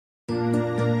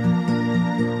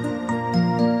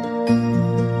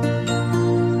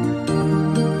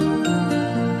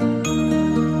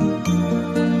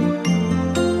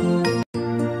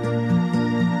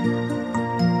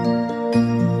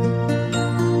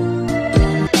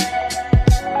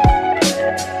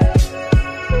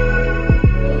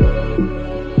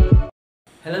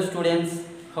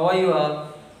are you all?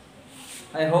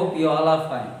 I hope you all are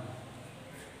fine.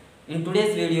 In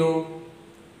today's video,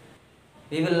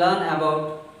 we will learn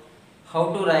about how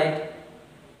to write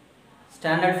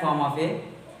standard form of a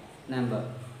number.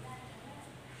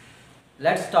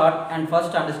 Let's start and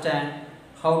first understand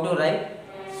how to write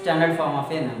standard form of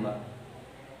a number.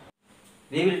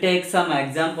 We will take some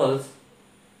examples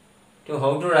to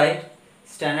how to write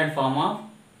standard form of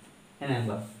a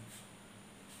number.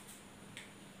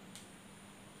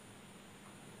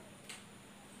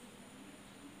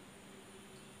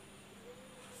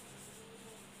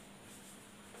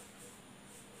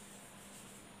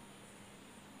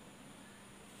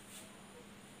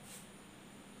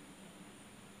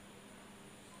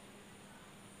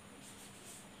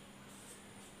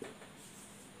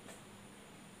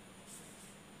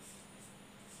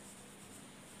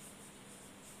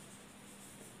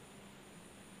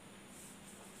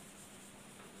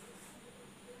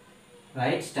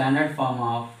 Write standard form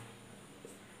of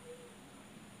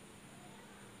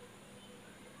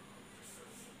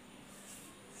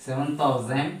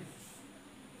 $7,000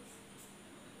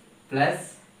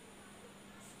 plus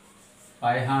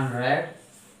 500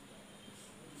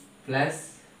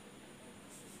 plus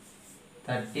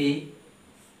 30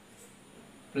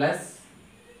 plus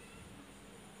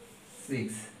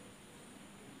 6.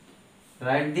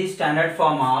 Write the standard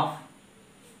form of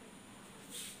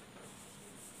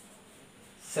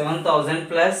 7,000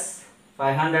 plus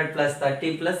 500 plus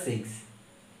 30 plus 6.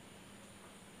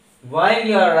 While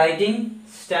you are writing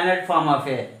standard form of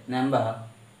a number,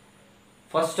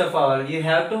 first of all you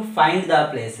have to find the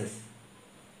places.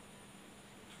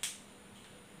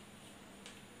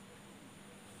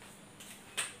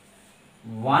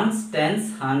 Ones,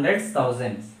 tens, hundreds,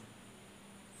 thousands.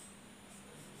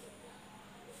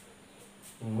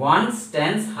 Ones,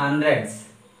 tens, hundreds.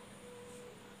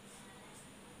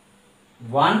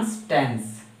 Ones,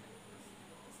 tens,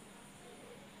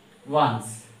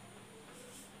 ones.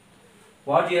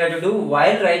 What you have to do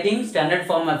while writing standard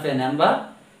form of a number,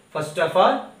 first of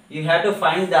all you have to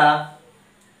find the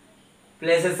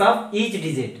places of each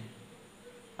digit.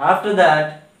 After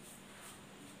that,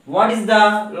 what is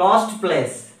the last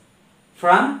place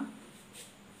from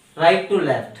right to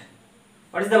left?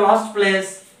 What is the last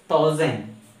place?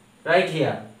 1000, right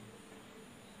here.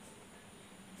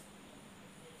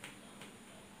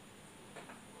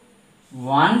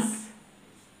 Ones,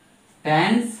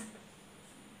 tens,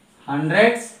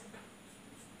 hundreds,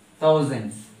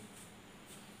 thousands.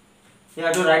 You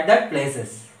have to write that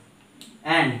places.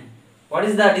 And what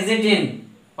is the digit in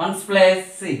ones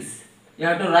place? 6. You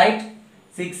have to write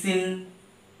 6 in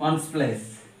ones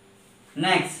place.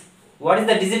 Next, what is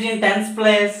the digit in tens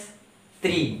place?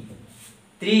 3.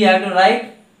 3 you have to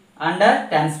write under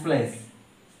tens place.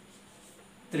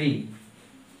 3.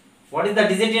 What is the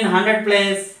digit in hundred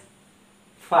place?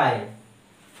 5.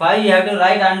 5 you have to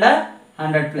write under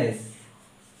 100 place.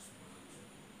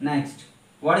 Next,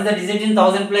 what is the digit in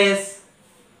thousand place?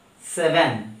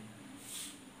 7.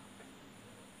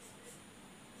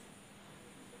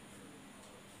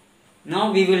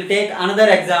 Now we will take another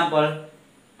example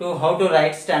to how to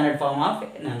write standard form of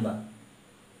a number.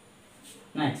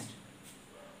 Next,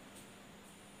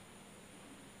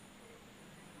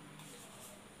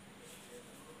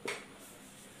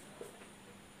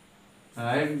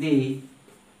 write the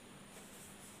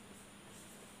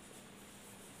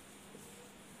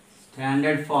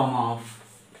standard form of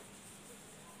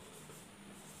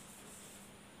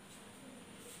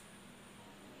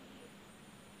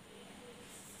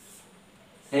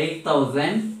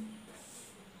 $8,000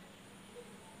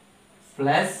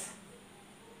 plus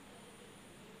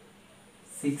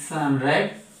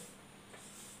 600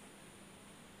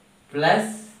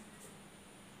 plus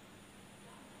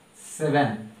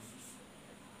 7.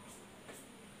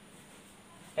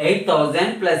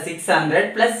 8,000 plus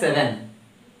 600 plus 7.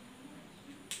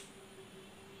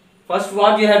 First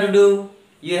what you have to do?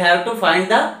 You have to find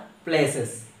the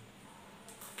places.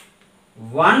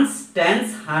 Ones,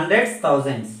 tens, hundreds,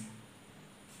 thousands.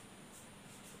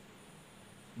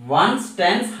 Ones,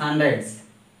 tens, hundreds.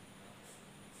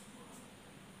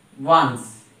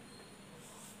 Ones.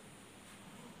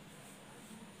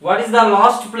 What is the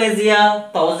last place here?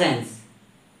 Thousands.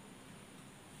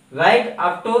 Right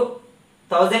up to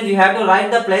thousands you have to write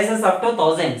the places up to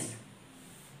thousands.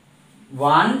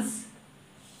 Ones,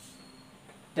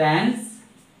 tens,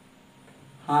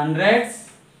 hundreds,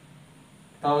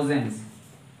 thousands.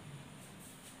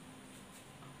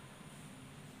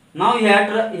 Now you have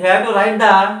to write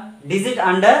the digit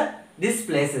under these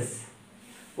places.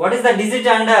 What is the digit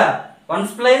under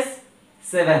ones place?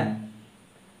 7.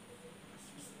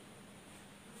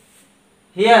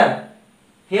 Here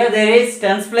there is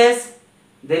tens place,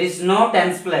 there is no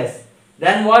tens place.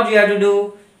 Then what you have to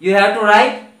do? You have to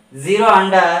write 0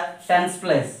 under tens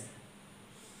place.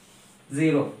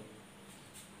 0.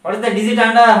 What is the digit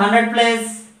under 100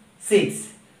 place?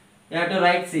 6. You have to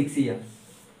write 6 here.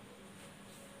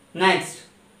 Next,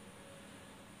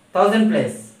 1000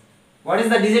 place. What is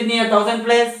the digit near 1000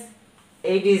 place?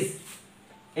 8 is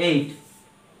 8.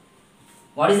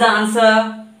 What is the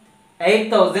answer?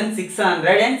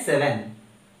 8607.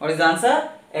 What is the answer?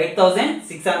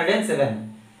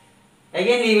 8607.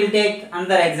 Again we will take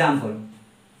another example.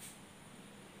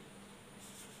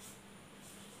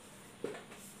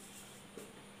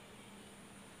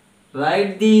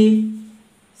 Write the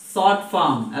short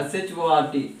form,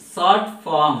 SHORT, short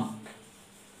form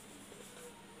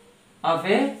of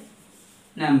a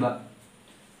number.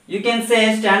 You can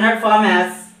say standard form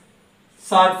as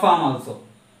short form also.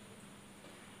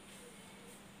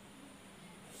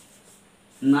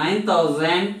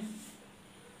 9000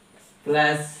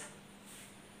 plus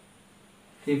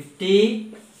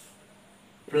 50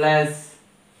 plus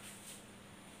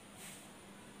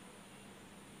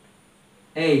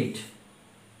 8.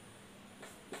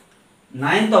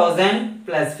 9000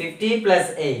 plus 50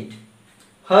 plus 8.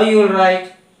 How you will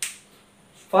write?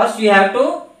 First you have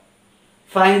to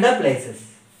find the places.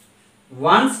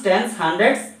 Ones, tens,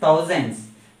 hundreds, thousands.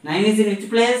 9 is in which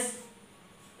place?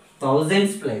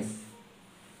 Thousands place.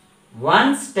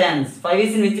 Ones, tens. 5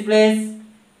 is in which place?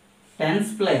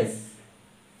 Tens place.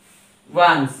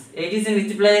 Ones. 8 is in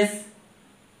which place?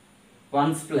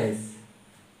 Ones place.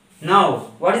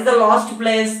 Now, what is the last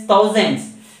place?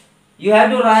 Thousands. You have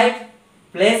to write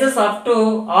places up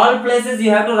to, all places you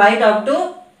have to write up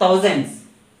to thousands.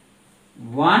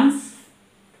 Ones,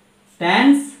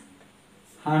 tens,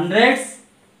 hundreds,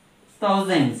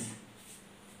 thousands.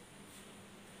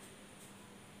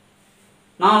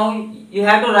 Now, you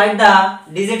have to write the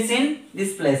digits in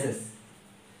these places.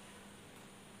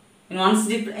 In ones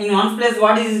place,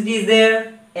 what is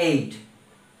there? 8.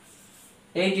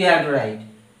 8 you have to write.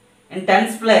 In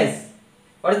tens place,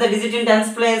 what is the digit in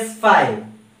tens place? 5.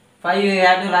 5 you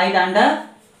have to write under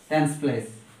tens place.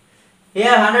 Here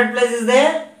 100 place is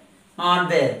there? Not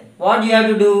there. What you have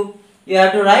to do? You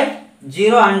have to write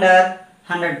 0 under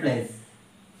 100 place.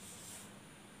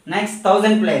 Next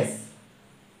 1000 place.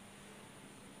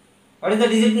 What is the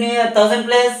digit near 1000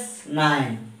 place?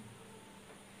 9.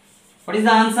 What is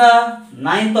the answer?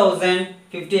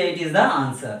 9058 is the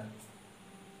answer.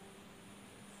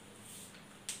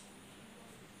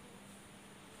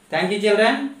 Thank you,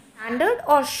 children. Standard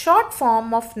or short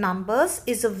form of numbers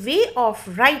is a way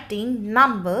of writing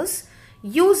numbers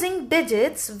using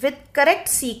digits with correct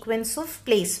sequence of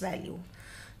place value.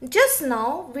 Just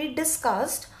now we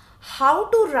discussed how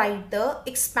to write the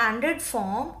expanded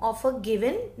form of a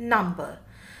given number.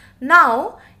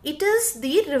 Now it is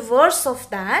the reverse of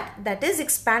that, that is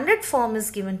expanded form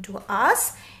is given to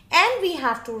us and we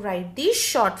have to write the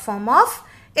short form of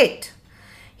it.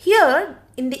 Here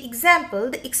in the example,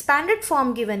 the expanded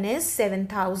form given is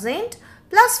 7000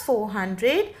 plus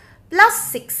 400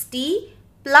 plus 60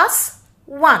 plus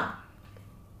 1.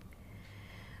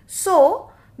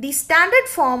 So the standard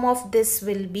form of this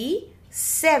will be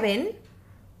 7,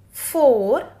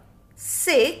 4,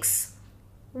 6,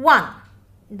 1.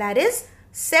 That is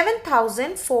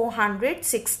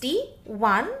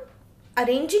 7461,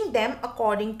 arranging them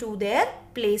according to their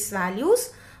place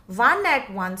values. 1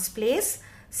 at ones place,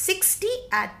 60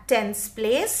 at tens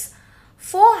place,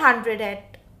 400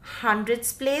 at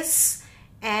hundreds place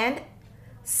and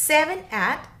 7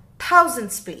 at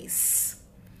thousands place.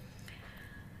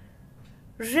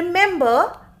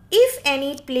 Remember, if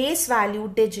any place value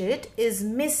digit is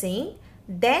missing,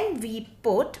 then we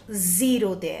put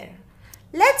 0 there.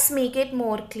 Let's make it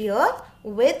more clear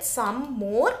with some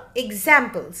more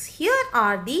examples. Here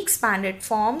are the expanded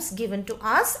forms given to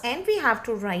us and we have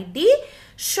to write the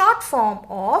short form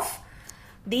of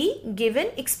the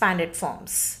given expanded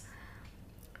forms.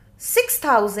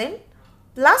 6000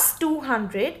 plus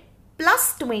 200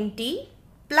 plus 20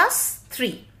 plus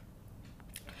 3.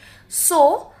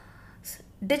 So,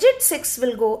 digit 6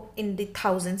 will go in the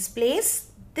thousands place,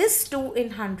 this 2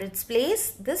 in hundreds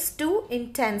place, this 2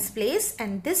 in tens place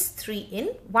and this 3 in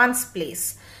ones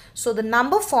place. So the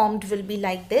number formed will be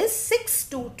like this: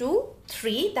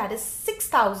 6223, that is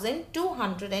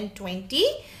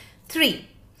 6223.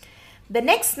 The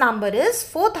next number is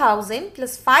 4000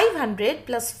 plus 500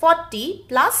 plus 40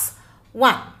 plus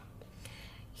 1.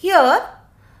 Here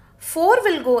 4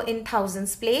 will go in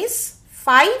thousands place,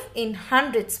 5 in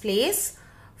hundreds place,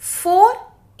 4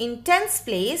 in tens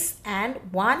place and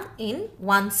 1 in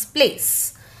ones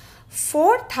place.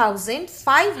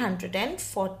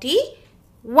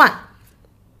 4541.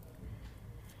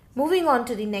 Moving on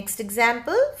to the next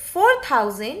example,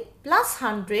 4000 plus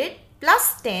 100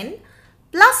 plus 10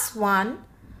 plus 1.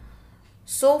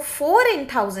 So 4 in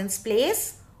thousands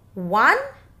place, 1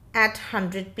 at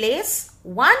 100 place,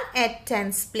 1 at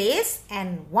tens place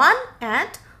and 1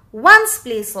 at ones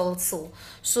place also.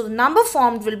 So the number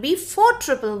formed will be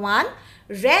 4111,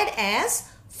 read as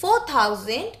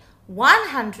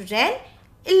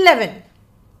 4111.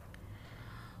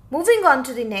 Moving on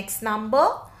to the next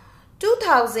number,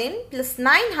 2000 plus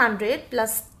 900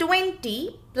 plus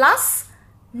 20 plus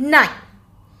 9.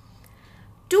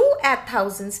 2 at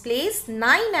thousands place,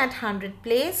 9 at 100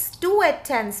 place, 2 at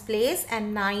tens place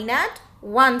and 9 at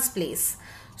ones place.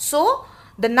 So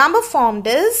the number formed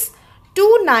is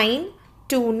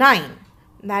 2929.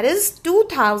 That is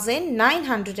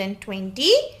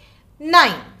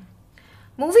 2929.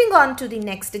 Moving on to the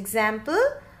next example,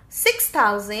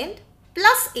 6000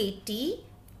 plus 80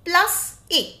 plus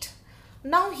 8.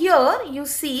 Now here you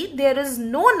see there is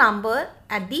no number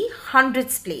at the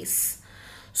hundreds place.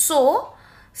 So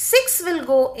 6 will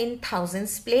go in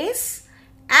thousands place.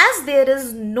 As there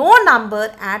is no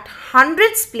number at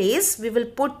hundreds place, we will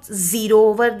put 0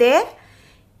 over there.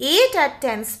 8 at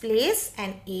tens place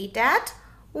and 8 at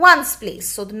ones place.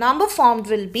 So the number formed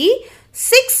will be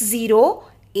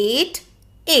 6088.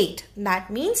 That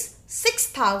means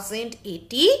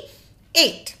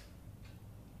 6088.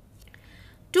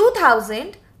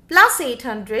 2000 plus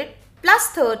 800 plus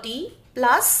 30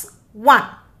 plus 1.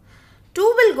 2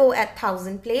 will go at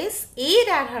 1000 place, 8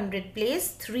 at 100 place,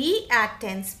 3 at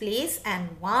tens place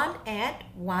and 1 at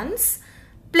ones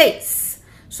place.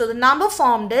 So the number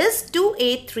formed is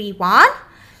 2831.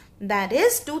 That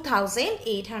is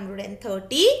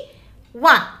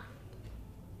 2831.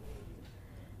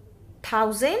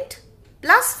 1000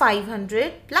 plus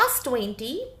 500 plus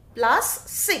 20 plus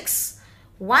 6.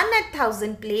 1 at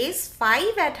 1000 place,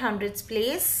 5 at hundreds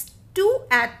place, 2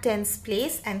 at tens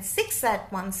place and 6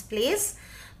 at ones place.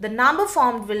 The number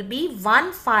formed will be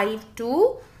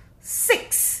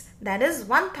 1526. That is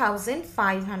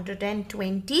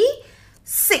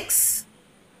 1526.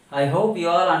 I hope you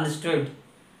all understood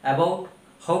about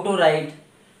how to write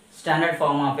standard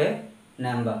form of a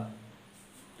number.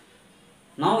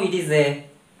 Now it is a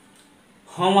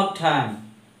homework time.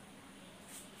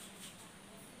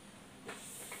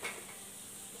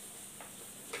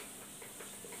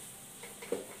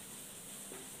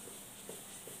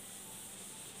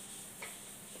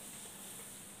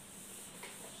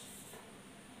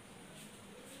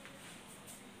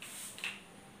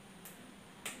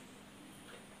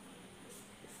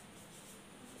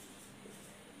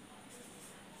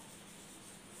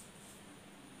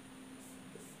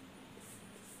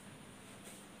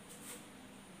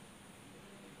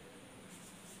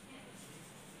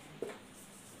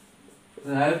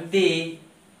 Write the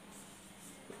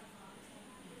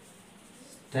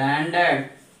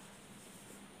standard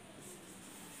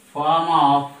form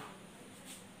of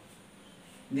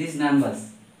these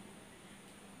numbers.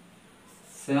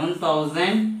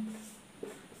 7000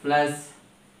 plus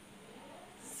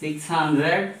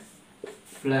 600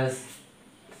 plus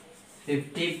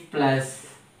 50 plus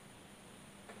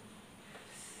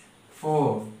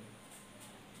 4.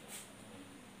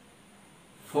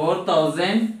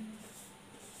 4000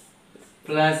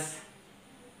 plus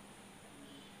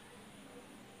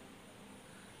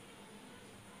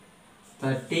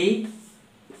 30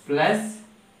 plus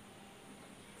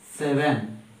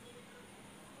 7.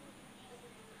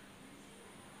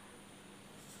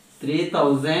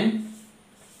 3000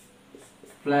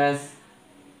 plus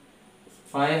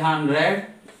 500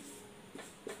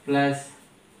 plus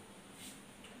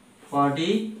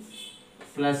 40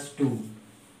 plus 2.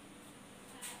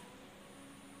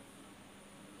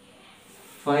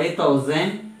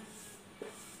 5000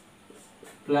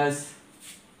 plus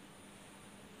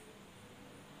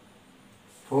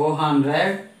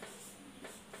 400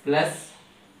 plus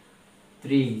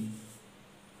 3.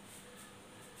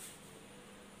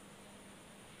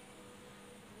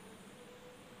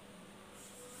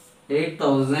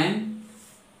 8000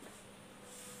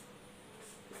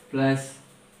 plus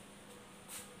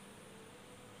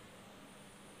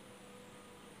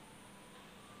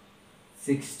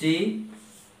 60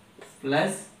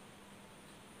 plus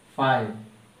 5.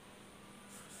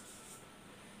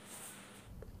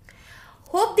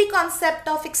 Hope the concept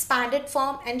of expanded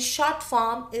form and short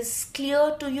form is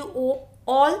clear to you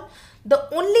all.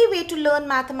 The only way to learn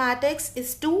mathematics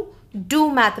is to do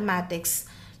mathematics.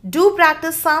 Do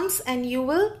practice sums and you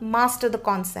will master the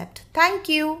concept. Thank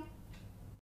you.